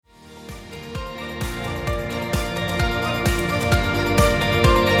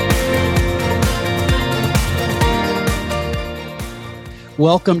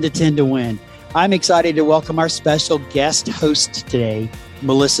Welcome to 10 to Win. I'm excited to welcome our special guest host today,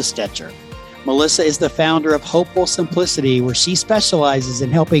 Melissa Stetcher. Melissa is the founder of Hopeful Simplicity, where she specializes in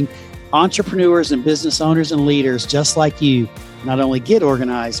helping entrepreneurs and business owners and leaders just like you not only get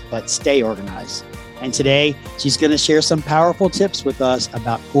organized, but stay organized. And today, she's going to share some powerful tips with us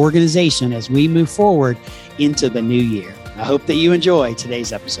about organization as we move forward into the new year. I hope that you enjoy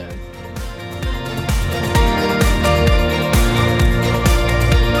today's episode.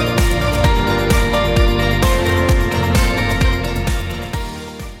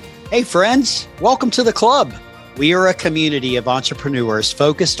 Hey friends, welcome to the club. We are a community of entrepreneurs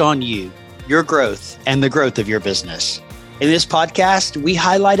focused on you, your growth, and the growth of your business. In this podcast, we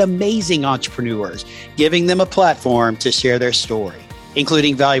highlight amazing entrepreneurs, giving them a platform to share their story,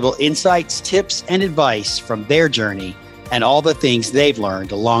 including valuable insights, tips, and advice from their journey and all the things they've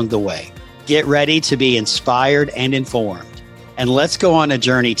learned along the way. Get ready to be inspired and informed, and let's go on a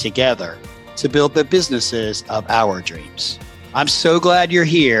journey together to build the businesses of our dreams. I'm so glad you're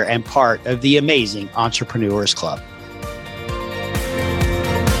here and part of the amazing Entrepreneurs Club.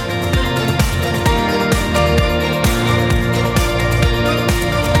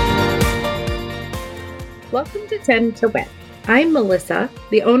 Welcome to 10 to Win. I'm Melissa,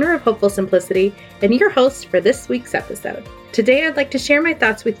 the owner of Hopeful Simplicity, and your host for this week's episode. Today, I'd like to share my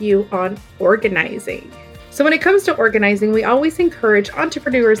thoughts with you on organizing. So when it comes to organizing, we always encourage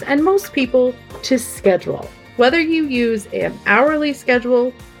entrepreneurs and most people to schedule. Whether you use an hourly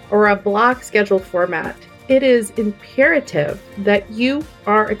schedule or a block schedule format, it is imperative that you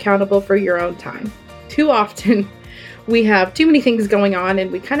are accountable for your own time. Too often, we have too many things going on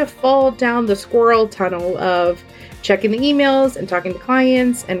and we kind of fall down the squirrel tunnel of checking the emails and talking to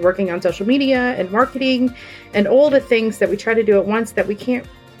clients and working on social media and marketing and all the things that we try to do at once that we can't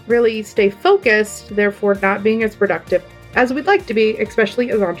really stay focused, therefore not being as productive as we'd like to be, especially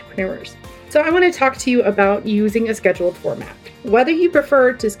as entrepreneurs. So I want to talk to you about using a scheduled format. Whether you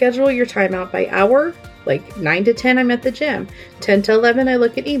prefer to schedule your time out by hour, like 9 to 10, I'm at the gym, 10 to 11, I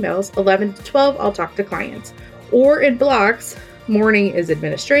look at emails, 11 to 12, I'll talk to clients. Or in blocks, morning is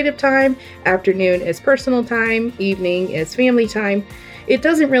administrative time, afternoon is personal time, evening is family time. It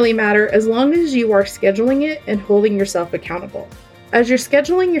doesn't really matter as long as you are scheduling it and holding yourself accountable. As you're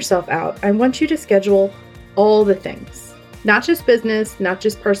scheduling yourself out, I want you to schedule all the things. Not just business, not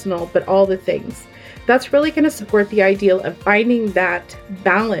just personal, but all the things. That's really going to support the ideal of finding that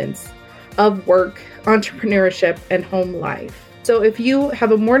balance of work, entrepreneurship, and home life. So if you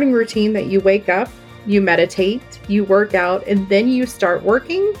have a morning routine that you wake up, you meditate, you work out, and then you start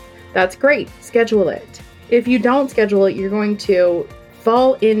working, that's great. Schedule it. If you don't schedule it, you're going to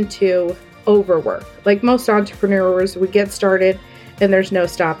fall into overwork. Like most entrepreneurs, we get started and there's no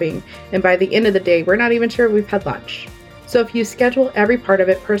stopping. And by the end of the day, we're not even sure we've had lunch. So if you schedule every part of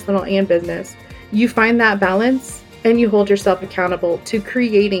it, personal and business, you find that balance and you hold yourself accountable to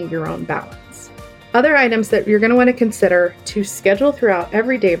creating your own balance. Other items that you're going to want to consider to schedule throughout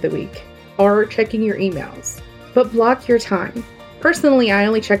every day of the week are checking your emails, but block your time. Personally, I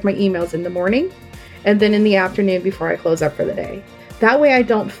only check my emails in the morning and then in the afternoon before I close up for the day. That way I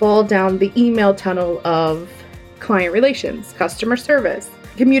don't fall down the email tunnel of client relations, customer service,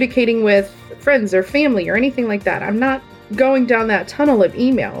 communicating with friends or family or anything like that. I'm not going down that tunnel of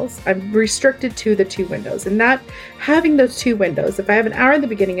emails. I'm restricted to the two windows, and that having those two windows, if I have an hour in the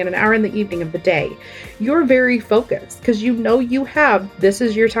beginning and an hour in the evening of the day, you're very focused because you know you have, this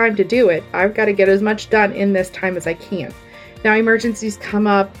is your time to do it. I've got to get as much done in this time as I can. Now emergencies come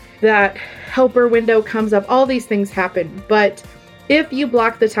up, that helper window comes up, all these things happen. But if you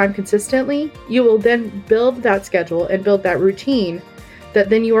block the time consistently, you will then build that schedule and build that routine that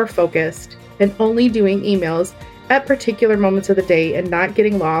then you are focused and only doing emails at particular moments of the day and not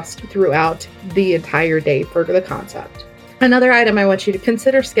getting lost throughout the entire day for the concept. Another item I want you to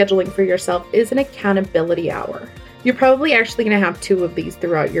consider scheduling for yourself is an accountability hour. You're probably actually going to have two of these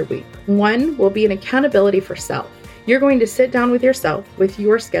throughout your week. One will be an accountability for self. You're going to sit down with yourself, with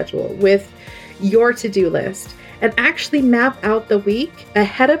your schedule, with your to-do list, and actually map out the week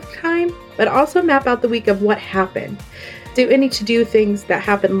ahead of time, but also map out the week of what happened. Do any to-do things that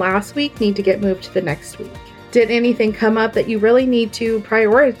happened last week need to get moved to the next week? Did anything come up that you really need to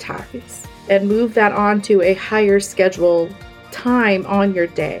prioritize and move that on to a higher schedule time on your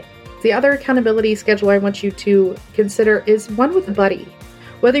day? The other accountability schedule I want you to consider is one with a buddy.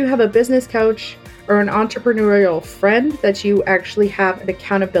 Whether you have a business coach or an entrepreneurial friend that you actually have an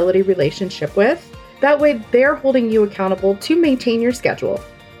accountability relationship with, that way they're holding you accountable to maintain your schedule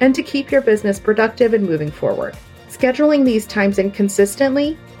and to keep your business productive and moving forward. Scheduling these times in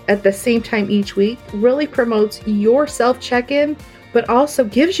consistently at the same time each week really promotes your self check-in but also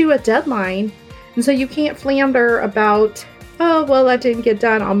gives you a deadline. And so you can't flounder about, oh, well, that didn't get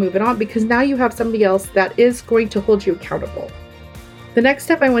done, I'll move it on, because now you have somebody else that is going to hold you accountable. The next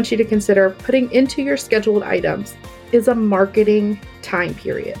step I want you to consider putting into your scheduled items is a marketing time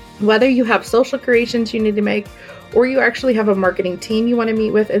period. Whether you have social creations you need to make, or you actually have a marketing team you want to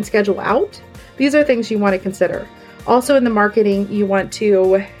meet with and schedule out, these are things you want to consider. Also in the marketing, you want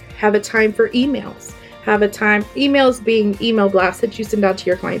to have a time for emails. Have a time, emails being email blasts that you send out to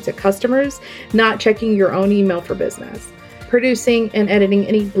your clients and customers, not checking your own email for business. Producing and editing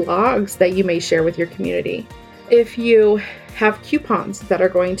any blogs that you may share with your community. If you have coupons that are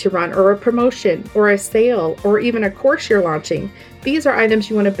going to run, or a promotion, or a sale, or even a course you're launching, these are items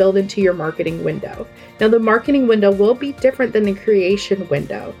you want to build into your marketing window. Now, the marketing window will be different than the creation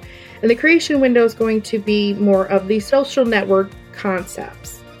window. And the creation window is going to be more of the social network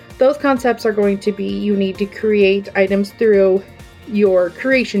concepts. Those concepts are going to be, you need to create items through your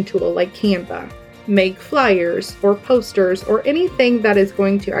creation tool like Canva. Make flyers or posters or anything that is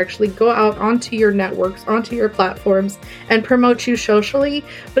going to actually go out onto your networks, onto your platforms, and promote you socially.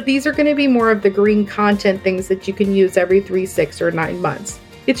 But these are going to be more of the green content things that you can use every 3, 6, or 9 months.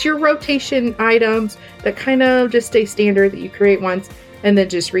 It's your rotation items that kind of just stay standard, that you create once and then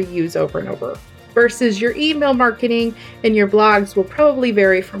just reuse over and over. Versus your email marketing and your blogs will probably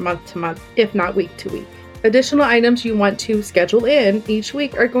vary from month to month, if not week to week. Additional items you want to schedule in each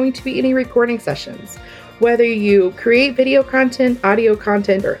week are going to be any recording sessions. Whether you create video content, audio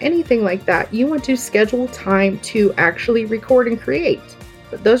content, or anything like that, you want to schedule time to actually record and create.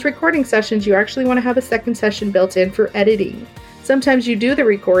 But those recording sessions, you actually want to have a second session built in for editing. Sometimes you do the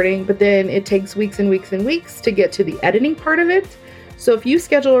recording, but then it takes weeks and weeks and weeks to get to the editing part of it. So if you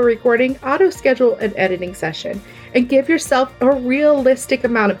schedule a recording, auto-schedule an editing session and give yourself a realistic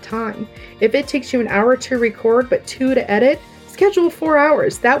amount of time. If it takes you an hour to record but 2 to edit, schedule 4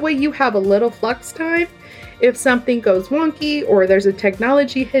 hours. That way you have a little flux time. If something goes wonky or there's a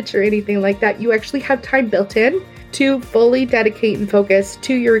technology hitch or anything like that, you actually have time built in to fully dedicate and focus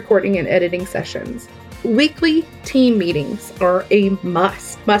to your recording and editing sessions. Weekly team meetings are a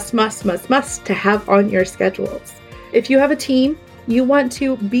must to have on your schedules. If you have a team, you want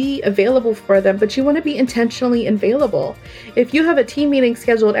to be available for them, but you want to be intentionally available. If you have a team meeting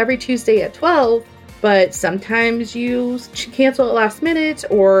scheduled every Tuesday at 12, but sometimes you cancel at last minute,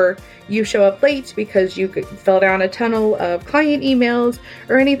 or you show up late because you fell down a tunnel of client emails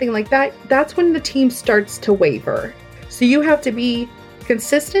or anything like that, that's when the team starts to waver. So you have to be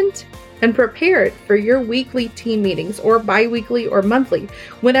consistent and prepared for your weekly team meetings, or bi-weekly or monthly.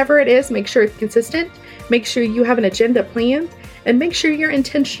 Whenever it is, make sure it's consistent, make sure you have an agenda planned, and make sure you're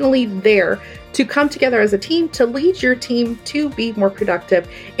intentionally there to come together as a team to lead your team to be more productive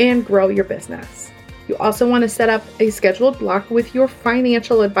and grow your business. You also want to set up a scheduled block with your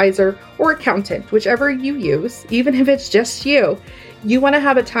financial advisor or accountant, whichever you use, even if it's just you. You want to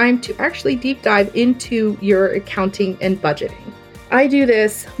have a time to actually deep dive into your accounting and budgeting. I do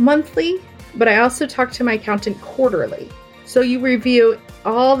this monthly, but I also talk to my accountant quarterly. So you review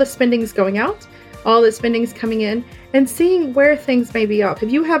all the spendings going out, all the spendings coming in, and seeing where things may be off.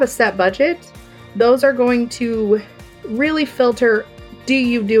 If you have a set budget, those are going to really filter, do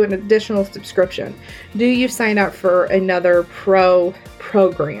you do an additional subscription? Do you sign up for another pro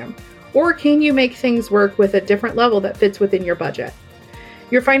program? Or can you make things work with a different level that fits within your budget?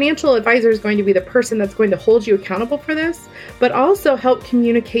 Your financial advisor is going to be the person that's going to hold you accountable for this, but also help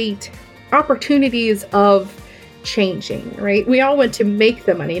communicate opportunities of changing, right? We all want to make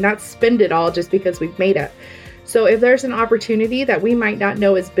the money, not spend it all just because we've made it. So if there's an opportunity that we might not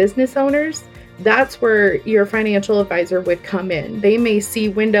know as business owners, that's where your financial advisor would come in. They may see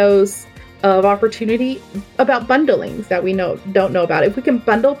windows of opportunity about bundlings that we don't know about. If we can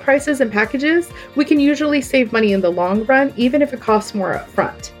bundle prices and packages, we can usually save money in the long run, even if it costs more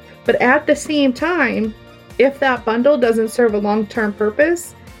upfront. But at the same time, if that bundle doesn't serve a long-term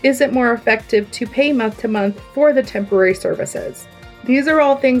purpose, is it more effective to pay month to month for the temporary services? These are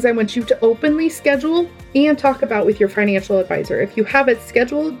all things I want you to openly schedule and talk about with your financial advisor. If you have it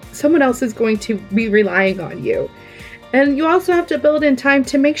scheduled, someone else is going to be relying on you. And you also have to build in time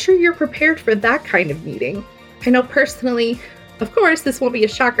to make sure you're prepared for that kind of meeting. I know personally, of course, this won't be a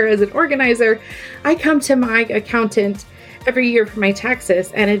shocker as an organizer. I come to my accountant every year for my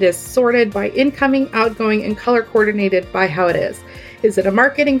taxes, and it is sorted by incoming, outgoing, and color coordinated by how it is. Is it a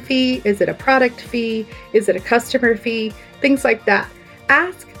marketing fee? Is it a product fee? Is it a customer fee? Things like that.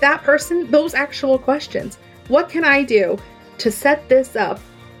 Ask that person those actual questions. What can I do to set this up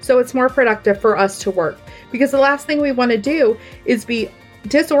so it's more productive for us to work? Because the last thing we want to do is be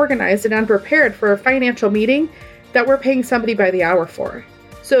disorganized and unprepared for a financial meeting that we're paying somebody by the hour for.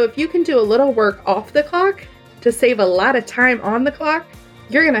 So if you can do a little work off the clock to save a lot of time on the clock,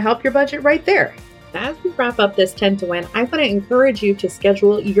 you're going to help your budget right there. As we wrap up this 10 to Win, I want to encourage you to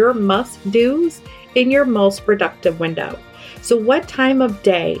schedule your must-dos in your most productive window. So what time of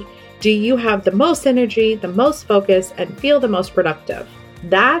day do you have the most energy, the most focus, and feel the most productive?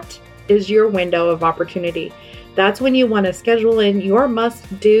 That is your window of opportunity. That's when you want to schedule in your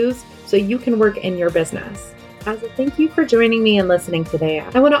must-dos so you can work in your business. As a thank you for joining me and listening today,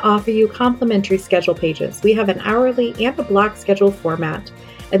 I want to offer you complimentary schedule pages. We have an hourly and a block schedule format,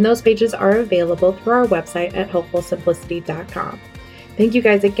 and those pages are available through our website at hopefulsimplicity.com. Thank you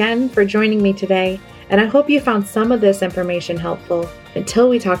guys again for joining me today, and I hope you found some of this information helpful. Until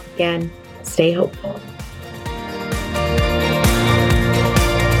we talk again, stay hopeful.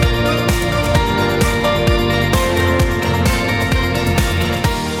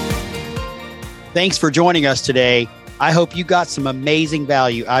 Thanks for joining us today. I hope you got some amazing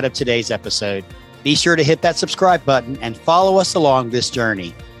value out of today's episode. Be sure to hit that subscribe button and follow us along this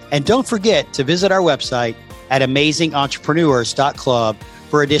journey. And don't forget to visit our website at amazingentrepreneurs.club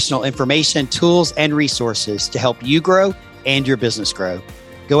for additional information, tools, and resources to help you grow and your business grow.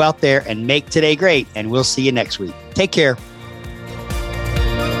 Go out there and make today great, and we'll see you next week. Take care.